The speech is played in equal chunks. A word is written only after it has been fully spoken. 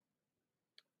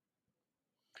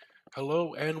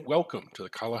Hello and welcome to the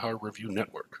Kalahar Review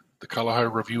Network. The Kalahar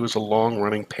Review is a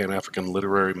long-running Pan-African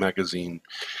literary magazine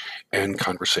and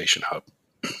conversation hub.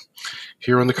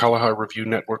 Here on the Kalahar Review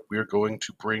Network, we are going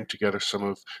to bring together some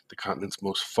of the continent's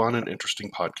most fun and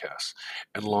interesting podcasts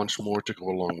and launch more to go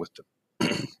along with them.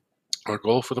 Our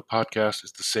goal for the podcast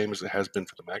is the same as it has been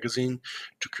for the magazine,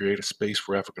 to create a space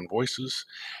for African voices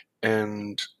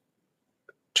and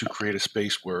to create a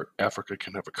space where Africa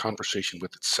can have a conversation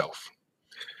with itself.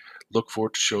 Look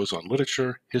forward to shows on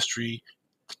literature, history,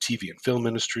 the TV and film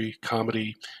industry,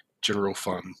 comedy, general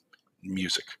fun,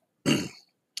 music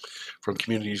from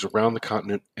communities around the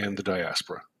continent and the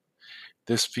diaspora.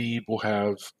 This feed will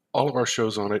have all of our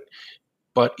shows on it,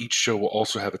 but each show will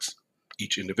also have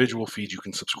each individual feed you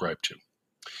can subscribe to.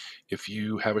 If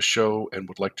you have a show and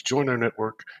would like to join our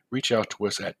network, reach out to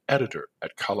us at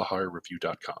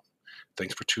editor@kalaharreview.com.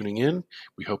 Thanks for tuning in.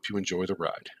 We hope you enjoy the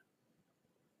ride.